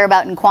thing you care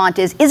about in quant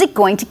is it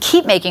going to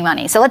keep making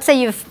money? So let's say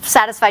you've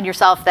satisfied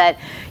yourself that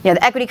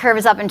the equity curve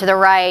is up and to the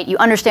right, you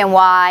understand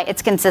why,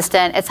 it's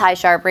consistent, it's high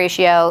Sharpe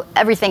ratio,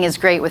 everything is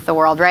great with the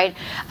world, right?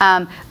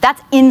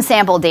 That's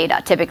in-sample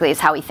data, typically, is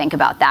how we think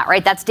about that,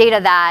 right? That's data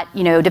that,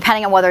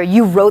 depending on whether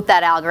you wrote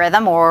that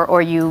algorithm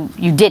or you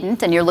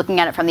didn't, and you're looking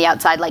at it from the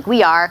outside like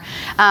we are,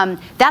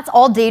 that's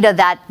all data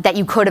that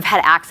you could have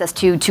had access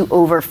to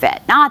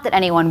overfit. Not that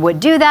anyone would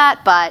do that,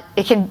 but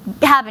it can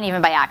happen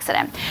even by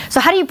accident. So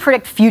how do you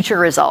predict future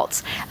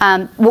results?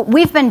 What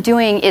we've been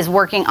doing is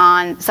working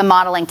on some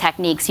modeling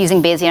techniques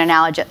using Bayesian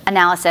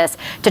analysis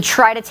to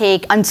try to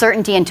take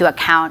uncertainty into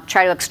account,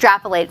 try to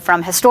extrapolate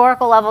from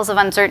historical levels of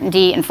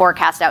uncertainty and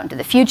forecast out into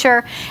the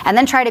future, and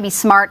then try to be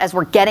smart as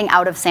we're getting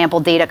out of sample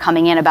data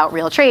coming in about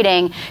real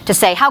trading to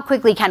say how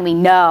quickly can we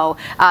know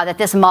that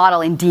this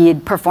model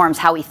indeed performs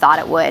how we thought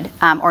it would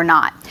or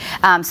not.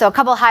 So a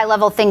couple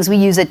high-level things, we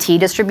use a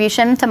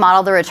t-distribution to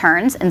model the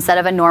returns instead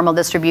of a normal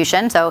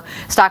distribution. So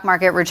stock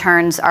market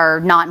returns are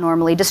not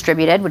normally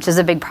distributed, which is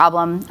a big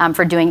problem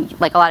for doing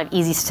a lot of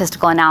easy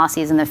statistical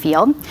analyses in the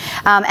field.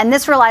 And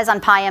this relies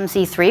on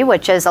PyMC3,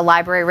 which is a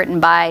library written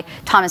by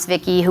Thomas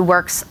Vicky, who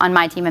works on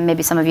my team, and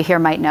maybe some of you here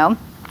might know.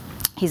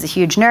 He's a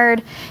huge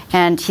nerd,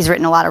 and he's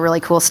written a lot of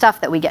really cool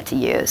stuff that we get to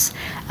use.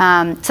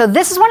 So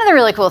this is one of the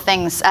really cool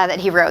things that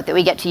he wrote that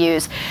we get to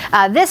use.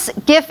 This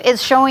GIF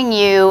is showing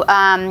you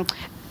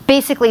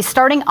basically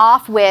starting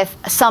off with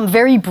some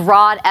very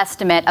broad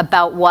estimate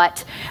about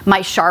what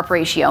my Sharpe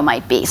ratio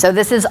might be. So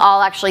this is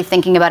all actually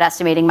thinking about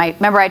estimating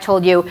remember I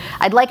told you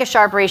I'd like a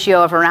Sharpe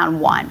ratio of around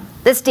 1.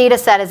 This data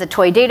set is a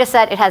toy data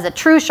set. It has a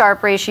true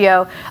Sharpe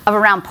ratio of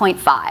around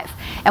 0.5.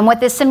 And what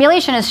this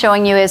simulation is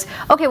showing you is,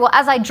 okay, well,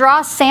 as I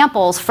draw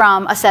samples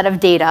from a set of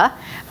data,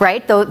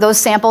 right, those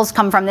samples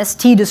come from this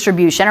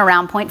t-distribution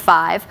around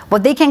 0.5,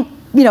 what they can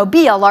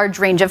be a large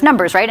range of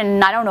numbers, right?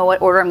 And I don't know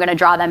what order I'm going to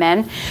draw them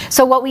in.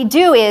 So what we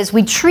do is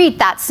we treat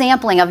that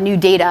sampling of new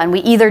data, and we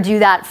either do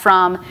that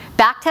from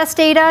backtest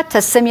data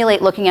to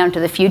simulate looking out into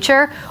the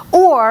future,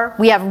 or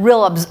we have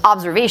real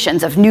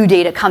observations of new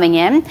data coming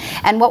in.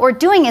 And what we're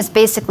doing is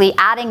basically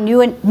adding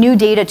new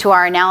data to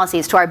our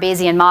analyses, to our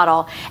Bayesian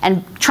model,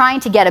 and trying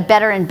to get a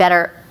better and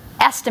better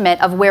estimate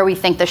of where we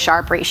think the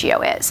Sharpe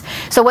ratio is.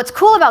 So what's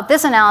cool about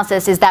this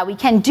analysis is that we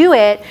can do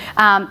it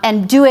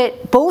and do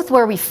it both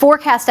where we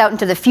forecast out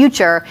into the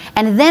future,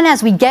 and then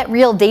as we get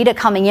real data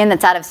coming in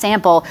that's out of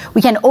sample,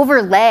 we can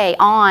overlay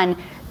on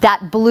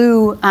that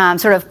blue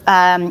sort of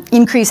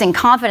increasing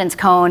confidence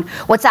cone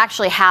what's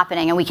actually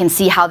happening, and we can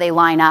see how they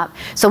line up.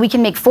 So we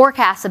can make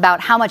forecasts about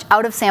how much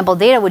out of sample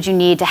data would you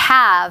need to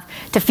have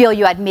to feel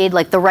you had made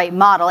the right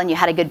model and you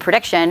had a good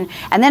prediction.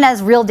 And then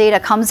as real data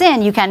comes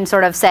in, you can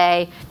sort of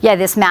say, yeah,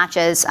 this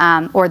matches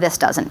or this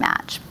doesn't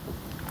match.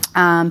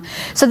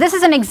 So this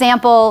is an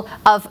example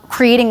of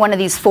creating one of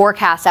these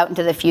forecasts out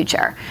into the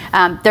future.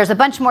 There's a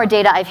bunch more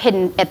data I've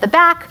hidden at the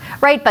back,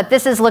 right? But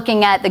this is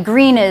looking at, the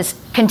green is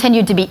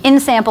continued to be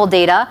in-sample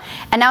data.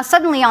 And now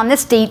suddenly on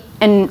this date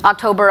in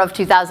October of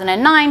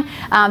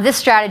 2009, this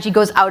strategy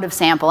goes out of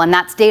sample. And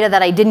that's data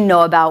that I didn't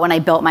know about when I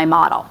built my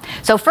model.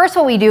 So first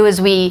what we do is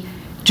we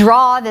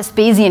draw this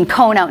Bayesian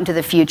cone out into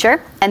the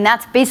future, and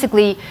that's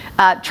basically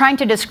trying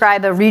to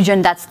describe a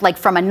region that's like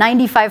from a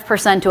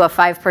 95% to a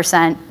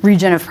 5%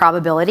 region of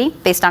probability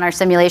based on our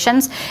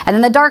simulations, and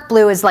then the dark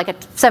blue is like a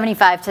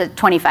 75 to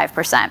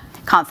 25%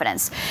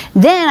 confidence.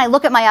 Then I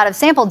look at my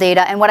out-of-sample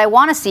data, and what I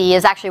want to see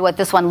is actually what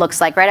this one looks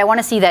like, right? I want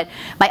to see that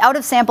my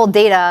out-of-sample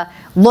data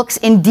looks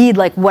indeed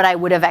like what I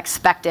would have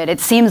expected.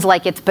 It seems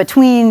like it's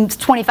between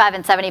 25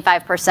 and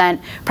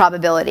 75%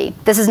 probability.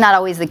 This is not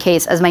always the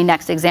case, as my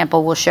next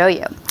example will show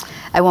you.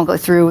 I won't go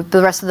through.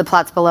 The rest of the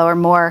plots below are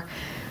more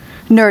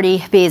nerdy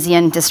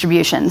Bayesian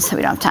distributions that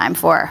we don't have time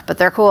for, but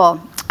they're cool.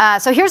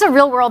 So here's a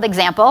real-world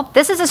example.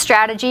 This is a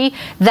strategy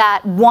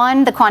that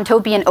won the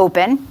Quantopian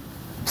Open.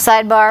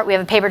 Sidebar, we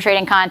have a paper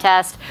trading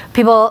contest.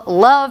 People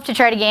love to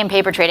try to game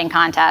paper trading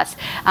contests.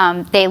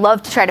 They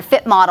love to try to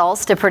fit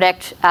models to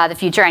predict the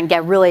future and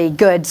get really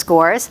good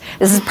scores.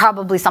 This is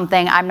probably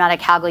something, I'm not a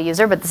Kaggle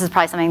user, but this is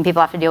probably something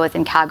people have to deal with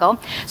in Kaggle.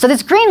 So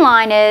this green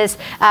line is,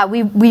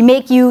 we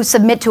make you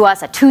submit to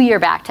us a 2-year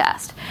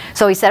backtest.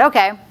 So we said,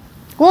 okay,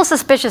 a little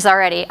suspicious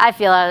already. I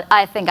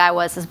think I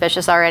was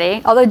suspicious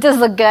already, although it does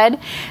look good.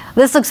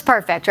 This looks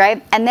perfect,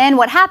 right? And then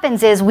what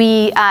happens is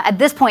we, at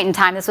this point in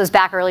time, this was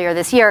back earlier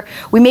this year,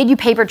 we made you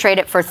paper trade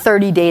it for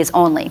 30 days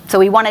only. So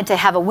we wanted to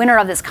have a winner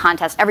of this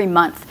contest every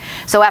month.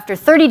 So after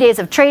 30 days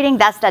of trading,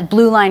 that's that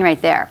blue line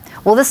right there.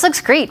 Well, this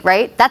looks great,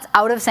 right? That's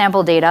out of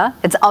sample data.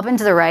 It's up and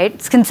to the right.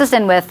 It's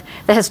consistent with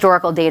the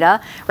historical data,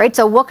 right?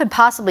 So what could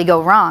possibly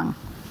go wrong?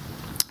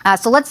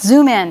 So let's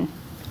zoom in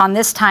on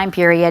this time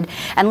period,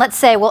 and let's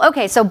say, well,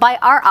 okay, so by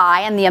our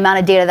eye and the amount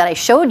of data that I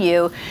showed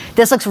you,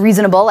 this looks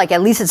reasonable, like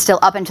at least it's still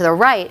up and to the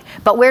right,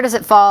 but where does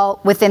it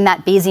fall within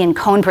that Bayesian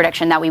cone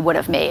prediction that we would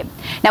have made?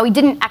 Now, we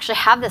didn't actually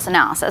have this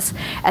analysis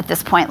at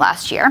this point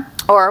last year,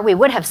 or we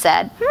would have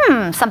said,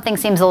 something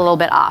seems a little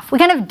bit off. We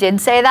kind of did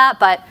say that,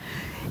 but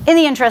in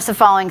the interest of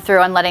following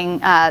through and letting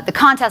the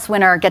contest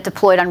winner get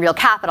deployed on real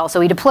capital. So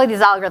we deployed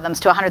these algorithms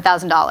to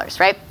 $100,000,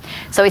 right?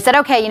 So we said,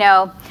 okay, you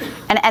know,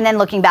 and then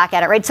looking back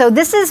at it, right? So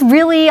this is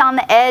really on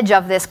the edge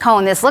of this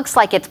cone. This looks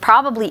like it's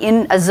probably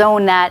in a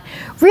zone that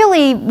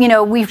really, you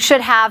know, we should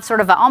have sort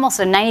of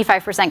almost a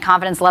 95%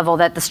 confidence level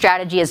that the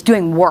strategy is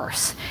doing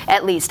worse,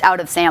 at least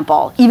out of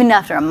sample, even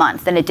after a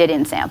month than it did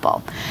in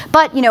sample.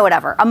 But, you know,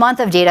 whatever. A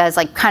month of data is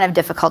like kind of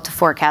difficult to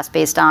forecast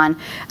based on.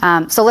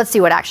 So let's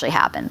see what actually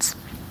happens.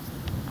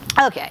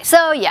 Okay,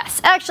 so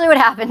yes, actually what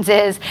happens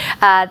is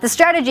the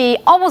strategy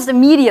almost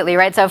immediately,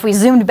 right? So if we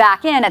zoomed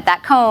back in at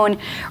that cone,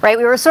 right,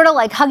 we were sort of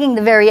like hugging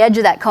the very edge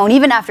of that cone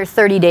even after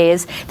 30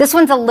 days. This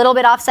one's a little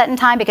bit offset in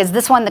time because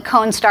this one, the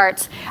cone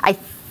starts, I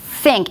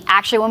think,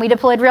 actually when we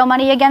deployed real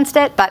money against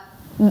it, but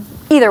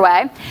either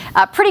way,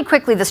 pretty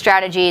quickly the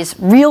strategy's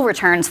real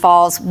returns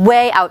falls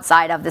way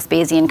outside of this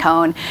Bayesian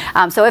cone.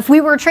 So if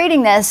we were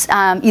trading this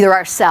either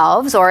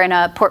ourselves or in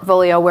a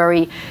portfolio where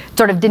we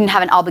sort of didn't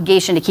have an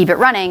obligation to keep it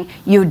running,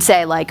 you'd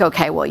say like,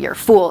 okay, well, you're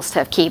fools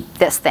to keep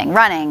this thing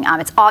running.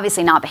 It's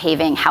obviously not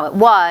behaving how it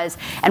was.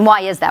 And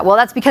why is that? Well,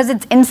 that's because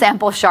it's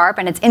in-sample Sharpe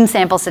and its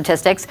in-sample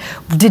statistics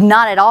did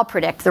not at all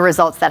predict the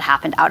results that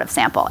happened out of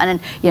sample. And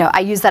then, you know,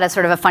 I use that as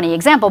sort of a funny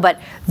example, but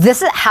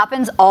this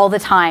happens all the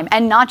time.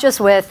 And not just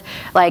with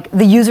like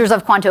the users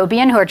of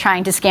Quantopian who are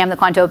trying to scam the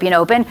Quantopian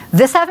Open.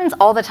 This happens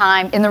all the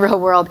time in the real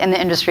world, in the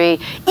industry,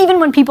 even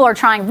when people are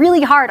trying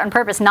really hard on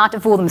purpose not to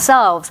fool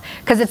themselves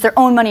because it's their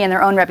own money and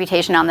their own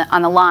reputation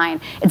on the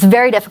line. It's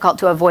very difficult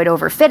to avoid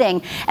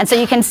overfitting. And so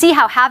you can see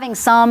how having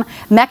some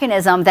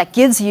mechanism that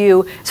gives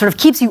you, sort of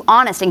keeps you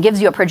honest and gives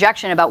you a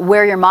projection about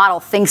where your model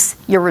thinks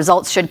your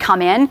results should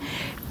come in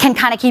can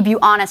kind of keep you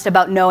honest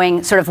about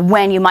knowing sort of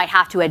when you might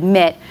have to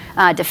admit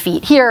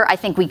defeat. Here, I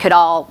think we could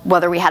all,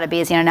 whether we had a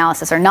Bayesian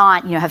analysis or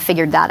not, you know, have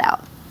figured that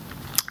out.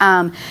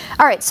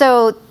 All right,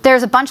 so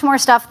there's a bunch more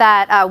stuff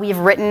that we've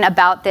written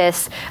about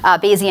this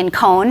Bayesian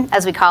cone,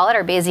 as we call it,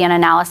 or Bayesian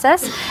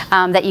analysis,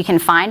 that you can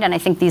find. And I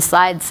think these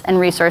slides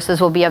and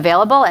resources will be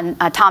available. And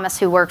Thomas,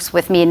 who works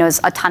with me, knows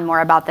a ton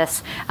more about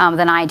this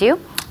than I do.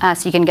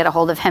 So you can get a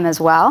hold of him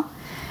as well.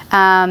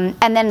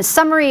 And then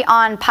summary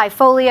on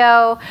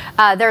Pyfolio,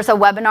 there's a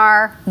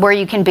webinar where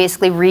you can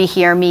basically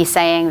rehear me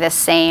saying this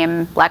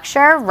same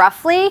lecture,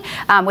 roughly,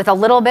 with a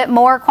little bit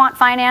more quant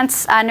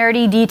finance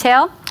nerdy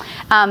detail.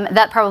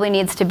 That probably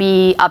needs to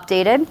be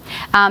updated.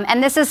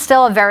 And this is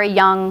still a very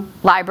young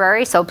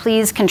library, so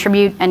please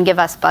contribute and give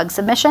us bug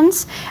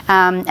submissions.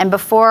 And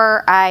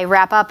before I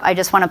wrap up, I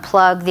just want to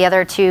plug the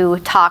other two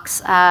talks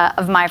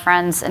of my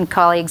friends and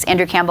colleagues,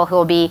 Andrew Campbell, who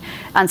will be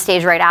on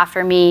stage right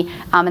after me,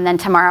 and then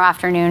tomorrow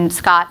afternoon,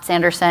 Scott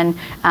Sanderson,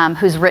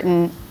 who's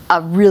written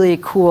a really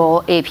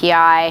cool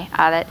API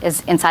that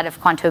is inside of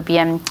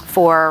Quantopian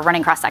for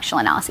running cross-sectional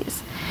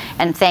analyses.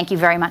 And thank you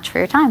very much for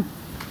your time.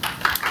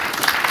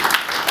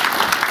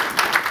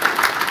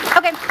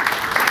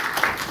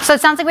 So it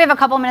sounds like we have a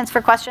couple minutes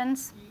for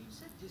questions. You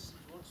said this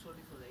works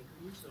only for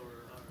equities or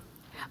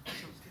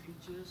some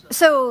futures?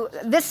 So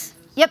this,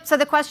 yep, so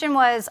the question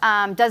was,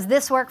 does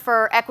this work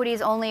for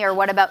equities only, or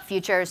what about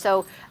futures?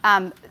 So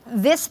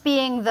this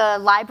being the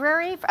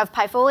library of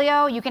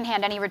Pyfolio, you can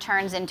hand any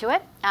returns into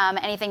it,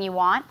 anything you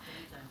want.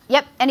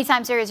 Yep, any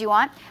time series you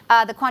want.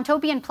 The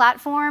Quantopian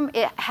platform,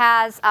 it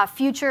has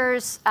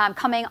futures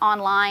coming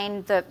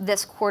online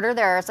this quarter.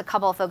 There's a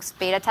couple of folks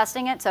beta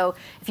testing it. So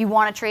if you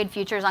want to trade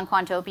futures on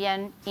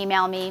Quantopian,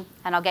 email me,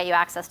 and I'll get you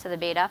access to the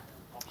beta.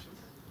 Options,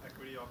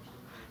 equity options?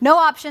 No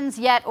options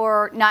yet,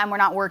 or not, and we're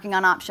not working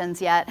on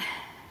options yet.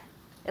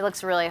 It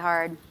looks really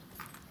hard.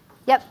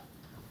 Yep.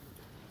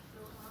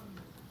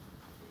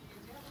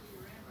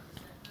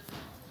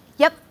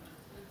 Yep.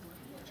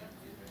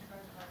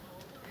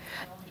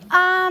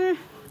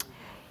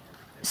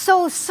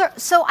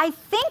 So I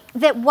think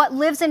that what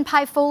lives in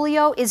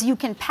Pyfolio is you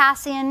can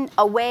pass in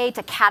a way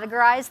to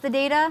categorize the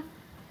data.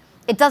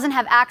 It doesn't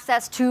have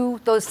access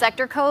to those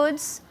sector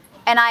codes.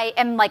 And I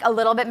am like a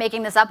little bit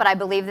making this up, but I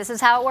believe this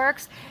is how it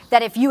works.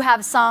 That if you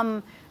have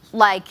some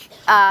like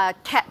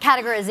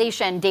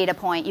categorization data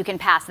point, you can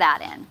pass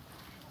that in.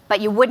 But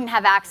you wouldn't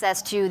have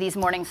access to these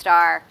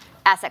Morningstar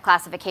asset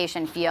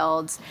classification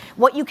fields.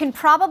 What you can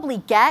probably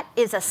get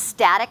is a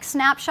static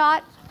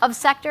snapshot of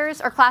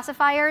sectors or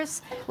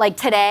classifiers, like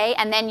today,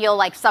 and then you'll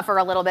like suffer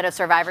a little bit of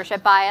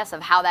survivorship bias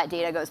of how that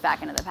data goes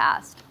back into the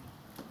past.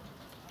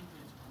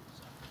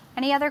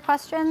 Any other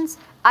questions?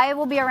 I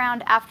will be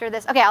around after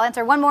this. OK, I'll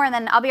answer one more, and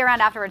then I'll be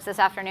around afterwards this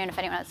afternoon if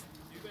anyone has. Do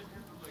you guys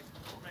handle like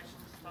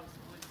fractions, stock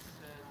splits,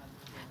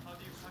 and how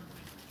do you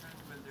calculate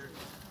returns when there's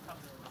stock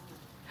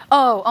splits?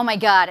 Oh my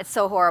God, it's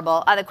so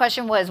horrible. The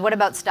question was, what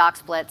about stock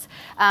splits?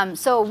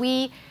 So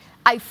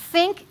I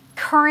think,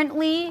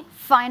 currently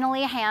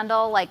finally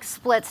handle like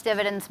splits,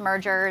 dividends,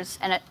 mergers,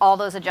 and all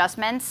those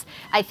adjustments.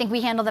 I think we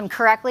handle them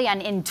correctly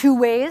and in two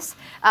ways.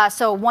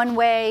 So one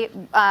way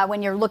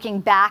when you're looking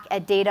back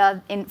at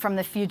data from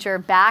the future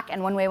back,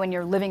 and one way when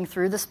you're living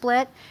through the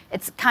split.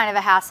 It's kind of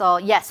a hassle.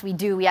 Yes, we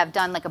do. We have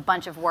done like a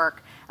bunch of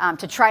work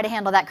to try to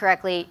handle that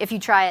correctly. If you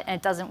try it and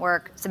it doesn't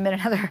work, submit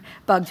another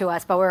bug to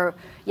us. But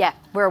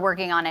we're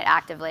working on it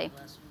actively.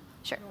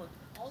 Sure. You know,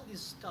 all this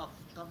stuff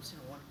comes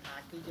in one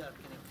package, or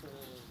can I pull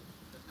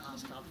the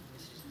cost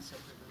optimization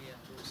separately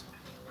and do something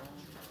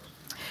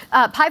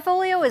alone?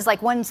 Pyfolio is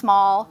like one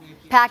small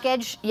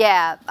package,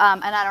 yeah,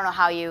 and I don't know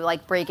how you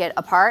like break it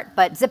apart,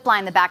 but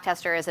Zipline, the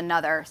backtester, is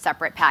another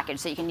separate package,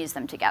 so you can use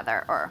them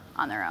together or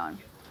on their own.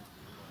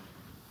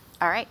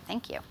 All right,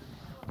 thank you.